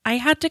I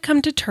had to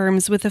come to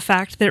terms with the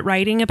fact that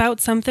writing about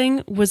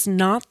something was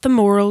not the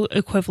moral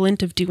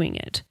equivalent of doing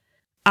it.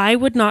 I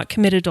would not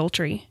commit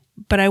adultery,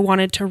 but I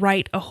wanted to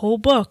write a whole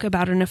book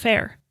about an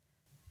affair.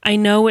 I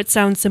know it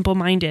sounds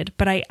simple-minded,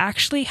 but I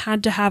actually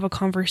had to have a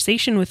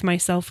conversation with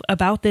myself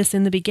about this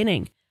in the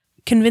beginning,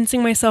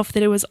 convincing myself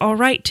that it was all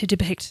right to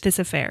depict this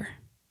affair.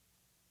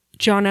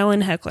 John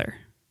Ellen Heckler.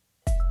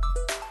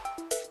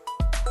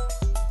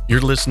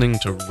 You're listening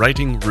to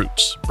Writing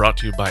Roots, brought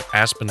to you by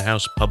Aspen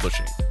House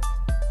Publishing.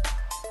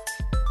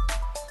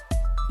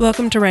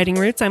 Welcome to Writing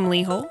Roots. I'm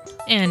Lee Hull.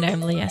 And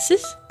I'm Lee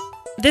Esses.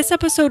 This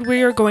episode,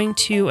 we are going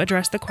to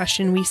address the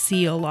question we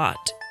see a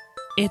lot.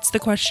 It's the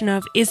question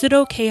of, is it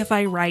okay if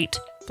I write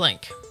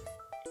blank?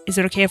 Is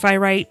it okay if I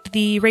write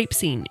the rape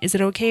scene? Is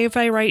it okay if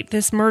I write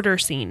this murder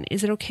scene?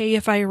 Is it okay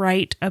if I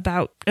write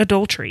about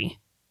adultery?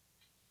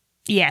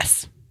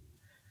 Yes.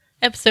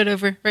 Episode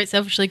over. Write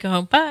selfishly, go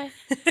home. Bye.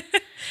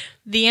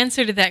 The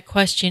answer to that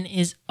question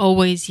is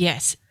always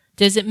yes.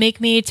 Does it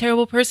make me a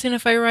terrible person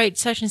if I write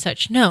such and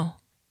such? No.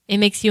 It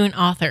makes you an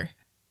author.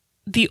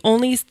 The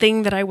only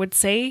thing that I would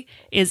say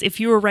is if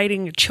you were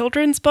writing a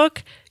children's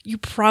book, you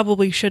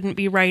probably shouldn't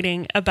be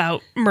writing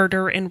about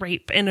murder and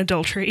rape and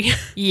adultery.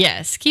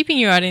 Yes, keeping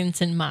your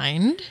audience in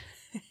mind.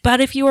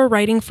 But if you are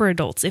writing for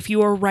adults, if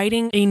you are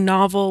writing a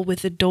novel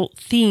with adult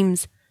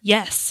themes,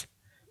 yes,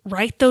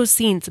 write those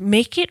scenes.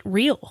 Make it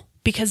real,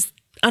 because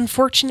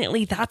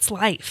unfortunately, that's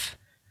life.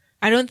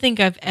 I don't think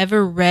I've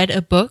ever read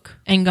a book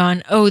and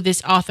gone, oh,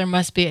 this author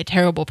must be a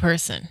terrible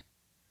person.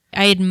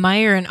 I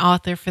admire an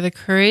author for the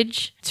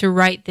courage to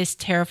write this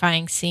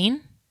terrifying scene,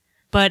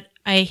 but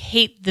I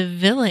hate the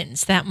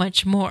villains that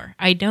much more.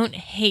 I don't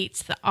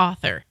hate the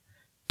author.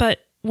 But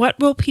what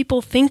will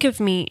people think of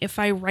me if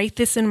I write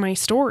this in my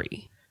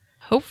story?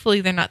 Hopefully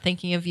they're not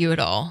thinking of you at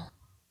all,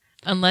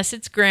 unless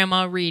it's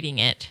grandma reading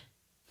it.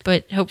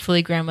 But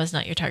hopefully grandma's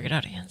not your target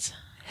audience.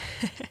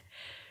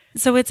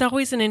 So it's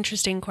always an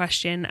interesting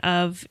question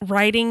of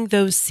writing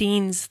those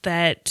scenes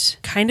that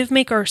kind of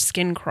make our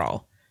skin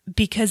crawl,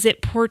 because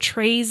it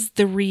portrays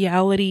the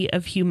reality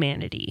of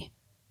humanity.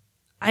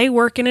 I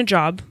work in a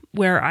job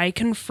where I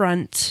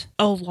confront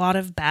a lot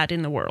of bad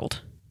in the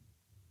world.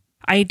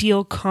 I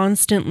deal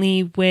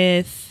constantly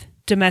with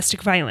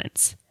domestic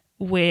violence,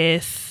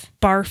 with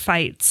bar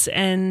fights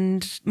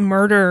and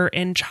murder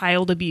and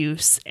child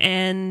abuse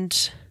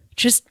and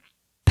just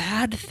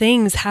bad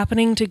things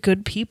happening to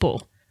good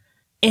people.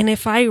 And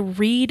if I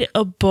read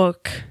a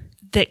book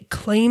that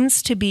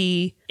claims to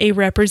be a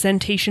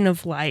representation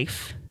of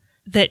life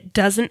that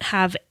doesn't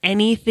have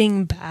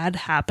anything bad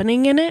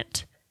happening in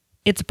it,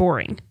 it's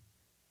boring.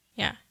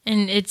 Yeah,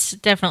 and it's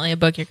definitely a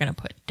book you're going to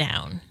put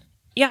down.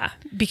 Yeah,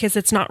 because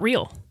it's not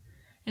real.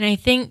 And I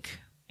think,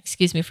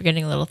 excuse me for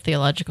getting a little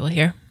theological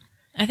here,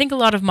 I think a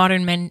lot of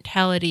modern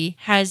mentality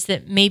has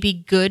that maybe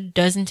good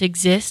doesn't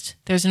exist.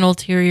 There's an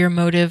ulterior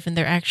motive and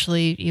they're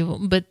actually evil.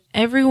 But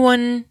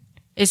everyone,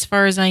 as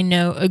far as I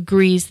know,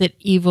 agrees that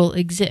evil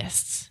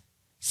exists.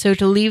 So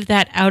to leave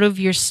that out of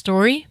your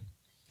story,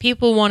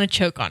 people want to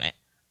choke on it.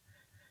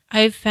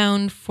 I've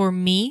found for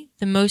me,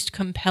 the most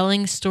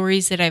compelling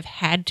stories that I've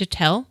had to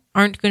tell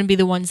aren't going to be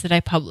the ones that I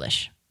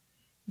publish.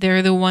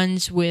 They're the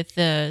ones with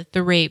the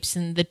rapes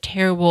and the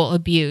terrible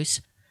abuse.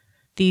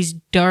 These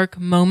dark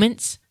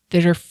moments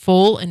that are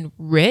full and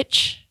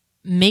rich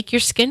make your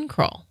skin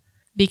crawl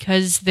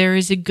because there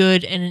is a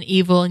good and an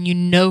evil and you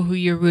know who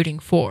you're rooting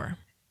for.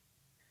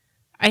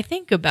 I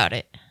think about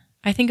it.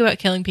 I think about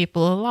killing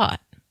people a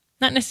lot.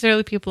 Not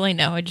necessarily people I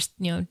know, I just,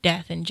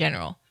 death in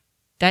general.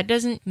 That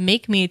doesn't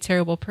make me a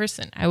terrible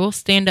person. I will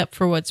stand up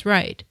for what's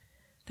right.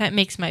 That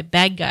makes my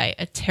bad guy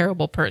a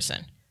terrible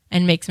person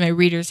and makes my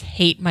readers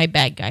hate my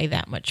bad guy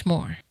that much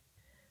more.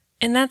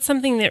 And that's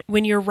something that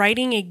when you're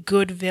writing a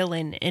good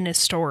villain in a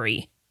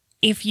story,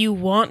 if you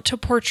want to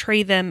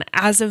portray them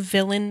as a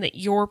villain that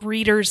your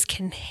readers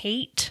can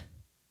hate,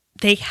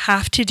 they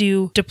have to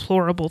do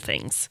deplorable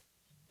things.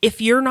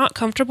 If you're not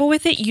comfortable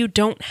with it, you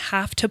don't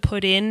have to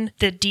put in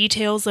the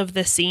details of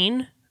the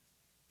scene,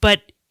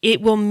 but it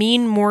will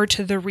mean more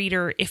to the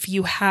reader if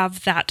you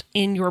have that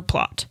in your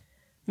plot.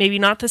 Maybe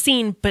not the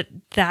scene, but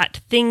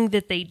that thing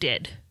that they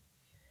did.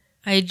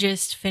 I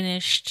just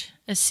finished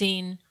a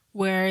scene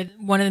where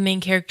one of the main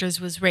characters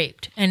was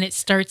raped, and it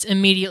starts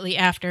immediately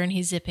after and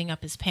he's zipping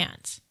up his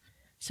pants.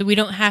 So we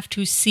don't have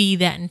to see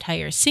that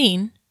entire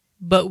scene,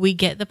 but we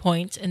get the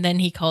point, and then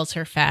he calls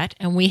her fat,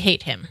 and we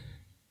hate him.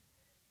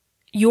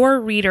 Your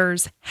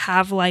readers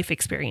have life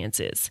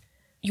experiences.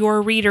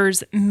 Your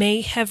readers may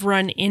have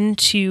run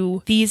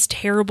into these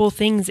terrible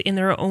things in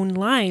their own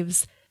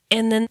lives,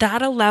 and then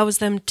that allows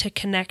them to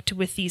connect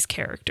with these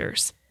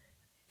characters.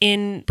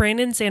 In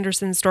Brandon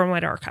Sanderson's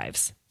Stormlight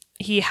Archives,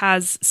 he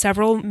has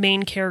several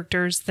main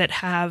characters that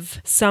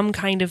have some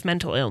kind of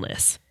mental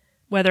illness,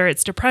 whether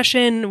it's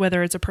depression,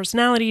 whether it's a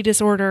personality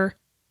disorder.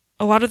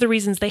 A lot of the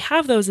reasons they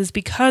have those is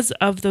because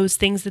of those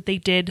things that they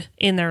did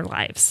in their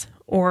lives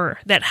or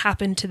that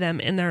happened to them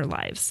in their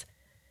lives.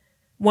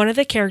 One of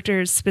the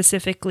characters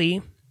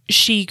specifically,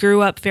 she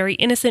grew up very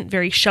innocent,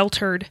 very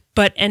sheltered,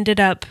 but ended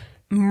up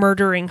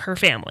murdering her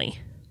family.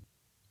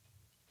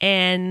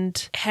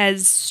 and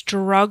has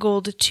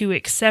struggled to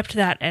accept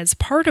that as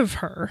part of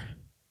her.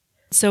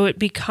 So it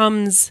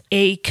becomes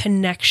a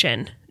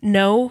connection.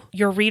 No,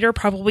 your reader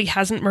probably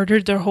hasn't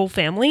murdered their whole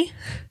family,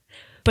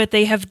 but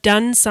they have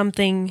done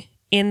something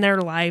in their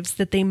lives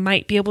that they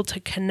might be able to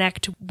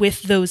connect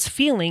with those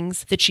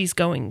feelings that she's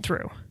going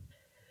through.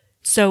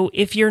 So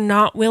if you're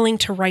not willing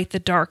to write the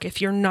dark, if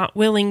you're not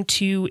willing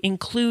to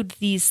include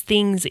these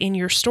things in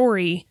your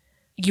story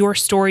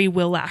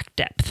will lack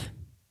depth.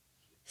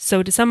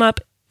 So to sum up,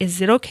 is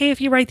it okay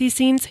if you write these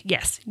scenes?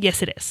 Yes.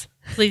 Yes, it is.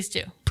 Please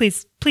do.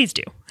 Please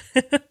do.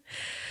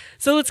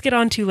 So let's get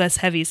on to less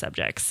heavy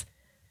subjects.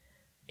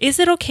 Is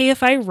it okay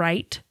if I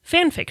write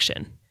fan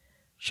fiction?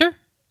 Sure.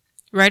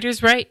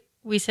 Writers write.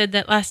 We said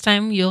that last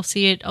time. You'll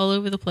see it all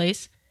over the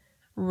place.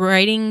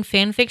 Writing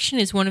fan fiction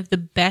is one of the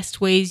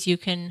best ways you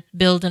can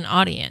build an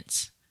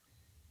audience.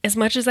 As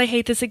much as I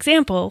hate this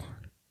example,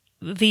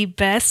 the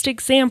best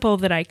example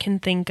that I can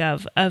think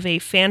of a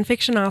fan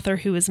fiction author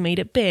who has made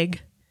it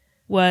big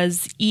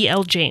was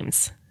E.L.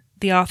 James,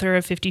 the author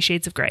of 50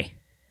 Shades of Grey.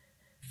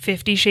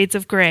 50 Shades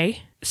of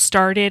Grey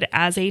started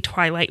as a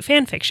Twilight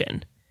fan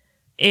fiction.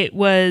 It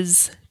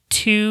was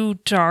too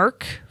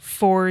dark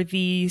for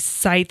the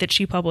site that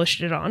she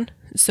published it on,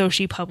 so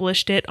she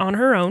published it on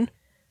her own,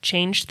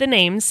 changed the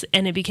names,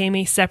 and it became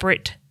a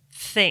separate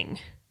thing.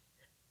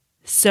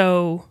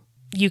 So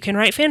you can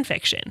write fan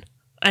fiction.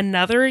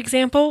 Another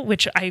example,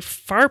 which I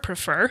far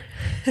prefer,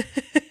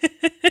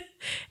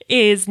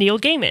 is Neil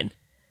Gaiman.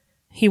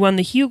 He won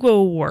the Hugo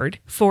Award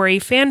for a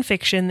fan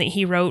fiction that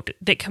he wrote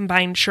that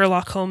combined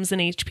Sherlock Holmes and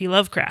H.P.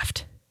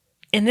 Lovecraft.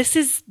 And this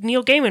is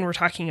Neil Gaiman we're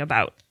talking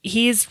about.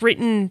 He's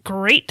written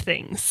great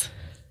things.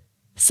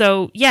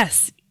 So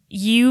yes,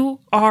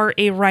 you are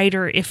a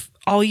writer if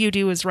all you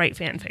do is write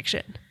fan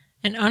fiction.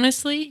 And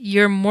honestly,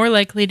 you're more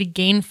likely to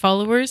gain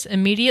followers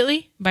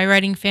immediately by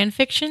writing fan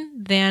fiction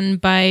than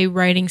by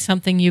writing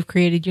something you've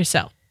created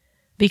yourself.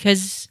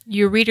 Because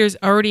your readers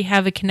already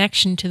have a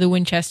connection to the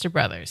Winchester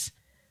brothers.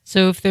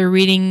 So if they're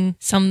reading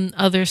some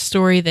other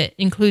story that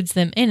includes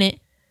them in it,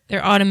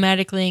 they're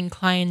automatically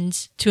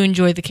inclined to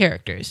enjoy the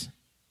characters.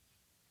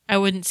 I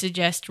wouldn't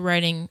suggest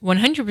writing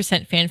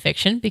 100% fan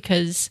fiction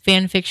because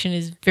fan fiction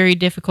is very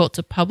difficult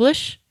to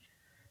publish.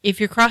 If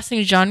you're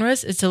crossing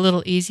genres, it's a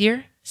little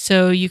easier.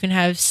 So you can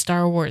have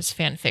Star Wars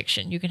fan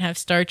fiction. You can have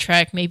Star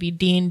Trek, maybe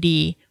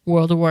D&D,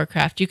 World of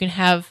Warcraft. You can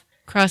have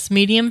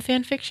cross-medium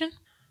fan fiction.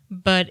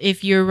 But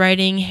if you're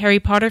writing Harry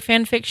Potter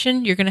fan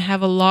fiction, you're going to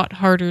have a lot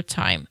harder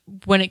time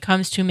when it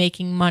comes to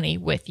making money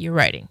with your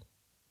writing.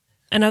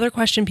 Another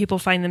question people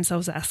find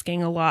themselves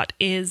asking a lot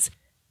is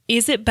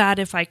it bad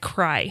if I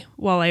cry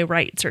while I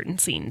write certain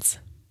scenes?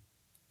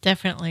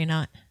 Definitely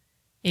not.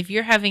 If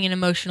you're having an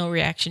emotional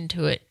reaction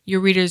to it, your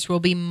readers will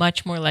be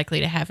much more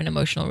likely to have an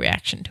emotional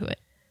reaction to it.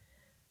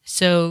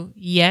 So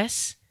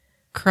yes,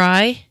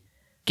 cry,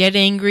 get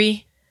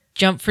angry,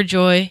 jump for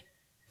joy,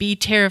 be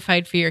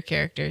terrified for your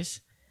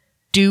characters.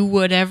 Do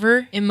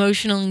whatever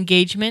emotional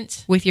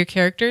engagement with your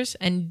characters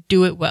and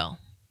do it well.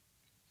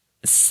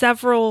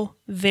 Several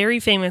very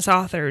famous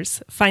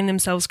authors find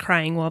themselves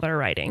crying while they're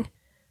writing.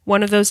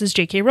 One of those is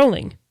J.K.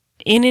 Rowling.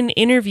 In an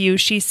interview,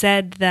 she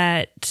said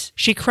that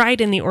she cried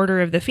in the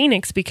Order of the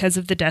Phoenix because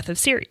of the death of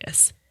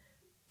Sirius.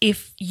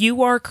 If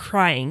you are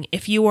crying,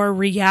 if you are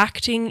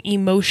reacting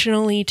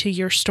emotionally to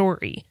your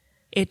story,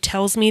 it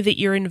tells me that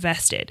you're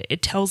invested.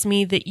 It tells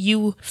me that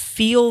you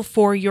feel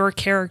for your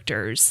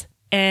characters.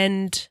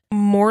 And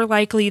more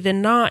likely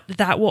than not,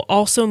 that will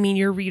also mean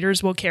your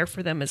readers will care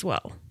for them as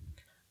well.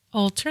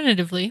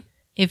 Alternatively,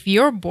 if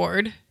you're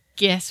bored,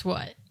 guess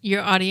what?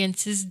 Your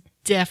audience is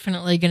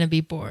definitely going to be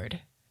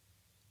bored.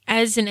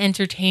 As an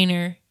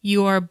entertainer,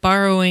 you are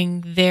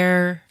borrowing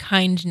their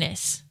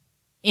kindness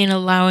in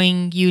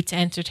allowing you to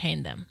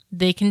entertain them.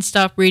 They can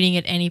stop reading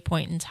at any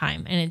point in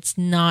time, and it's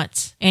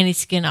not any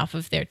skin off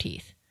of their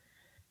teeth.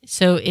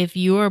 So if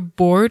you are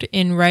bored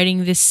in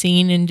writing this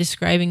scene and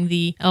describing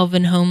the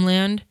elven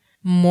homeland,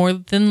 more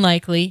than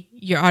likely,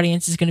 your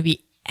audience is going to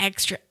be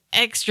extra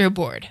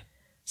bored.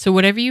 So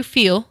whatever you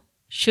feel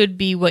should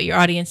be what your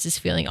audience is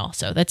feeling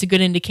also. That's a good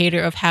indicator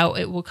of how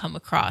it will come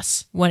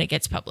across when it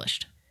gets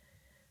published.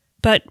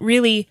 But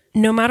really,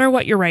 no matter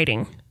what you're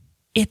writing,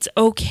 it's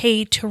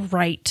okay to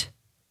write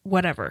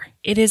whatever.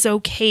 It is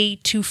okay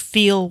to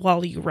feel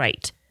while you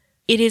write.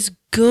 It is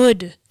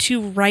good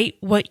to write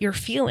what you're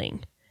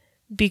feeling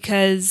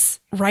because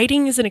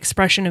writing is an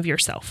expression of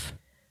yourself.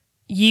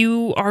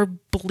 You are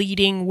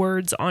bleeding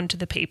words onto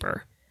the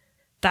paper.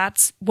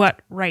 That's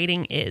what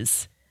writing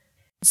is.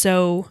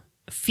 So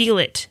feel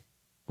it,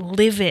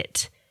 live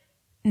it.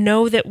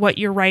 Know that what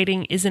you're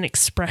writing is an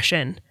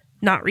expression,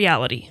 not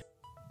reality.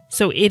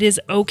 So it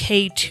is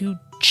okay to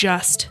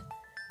just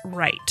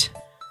write.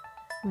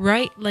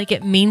 Write like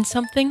it means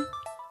something,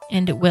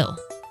 and it will.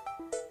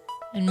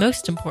 And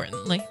most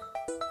importantly,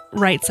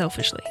 write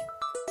selfishly.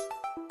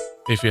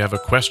 If you have a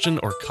question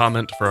or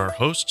comment for our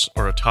hosts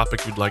or a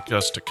topic you'd like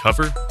us to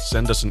cover,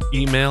 send us an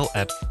email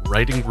at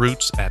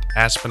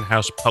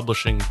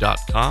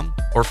writingroots@aspenhousepublishing.com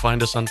or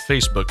find us on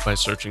Facebook by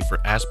searching for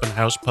Aspen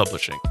House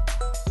Publishing.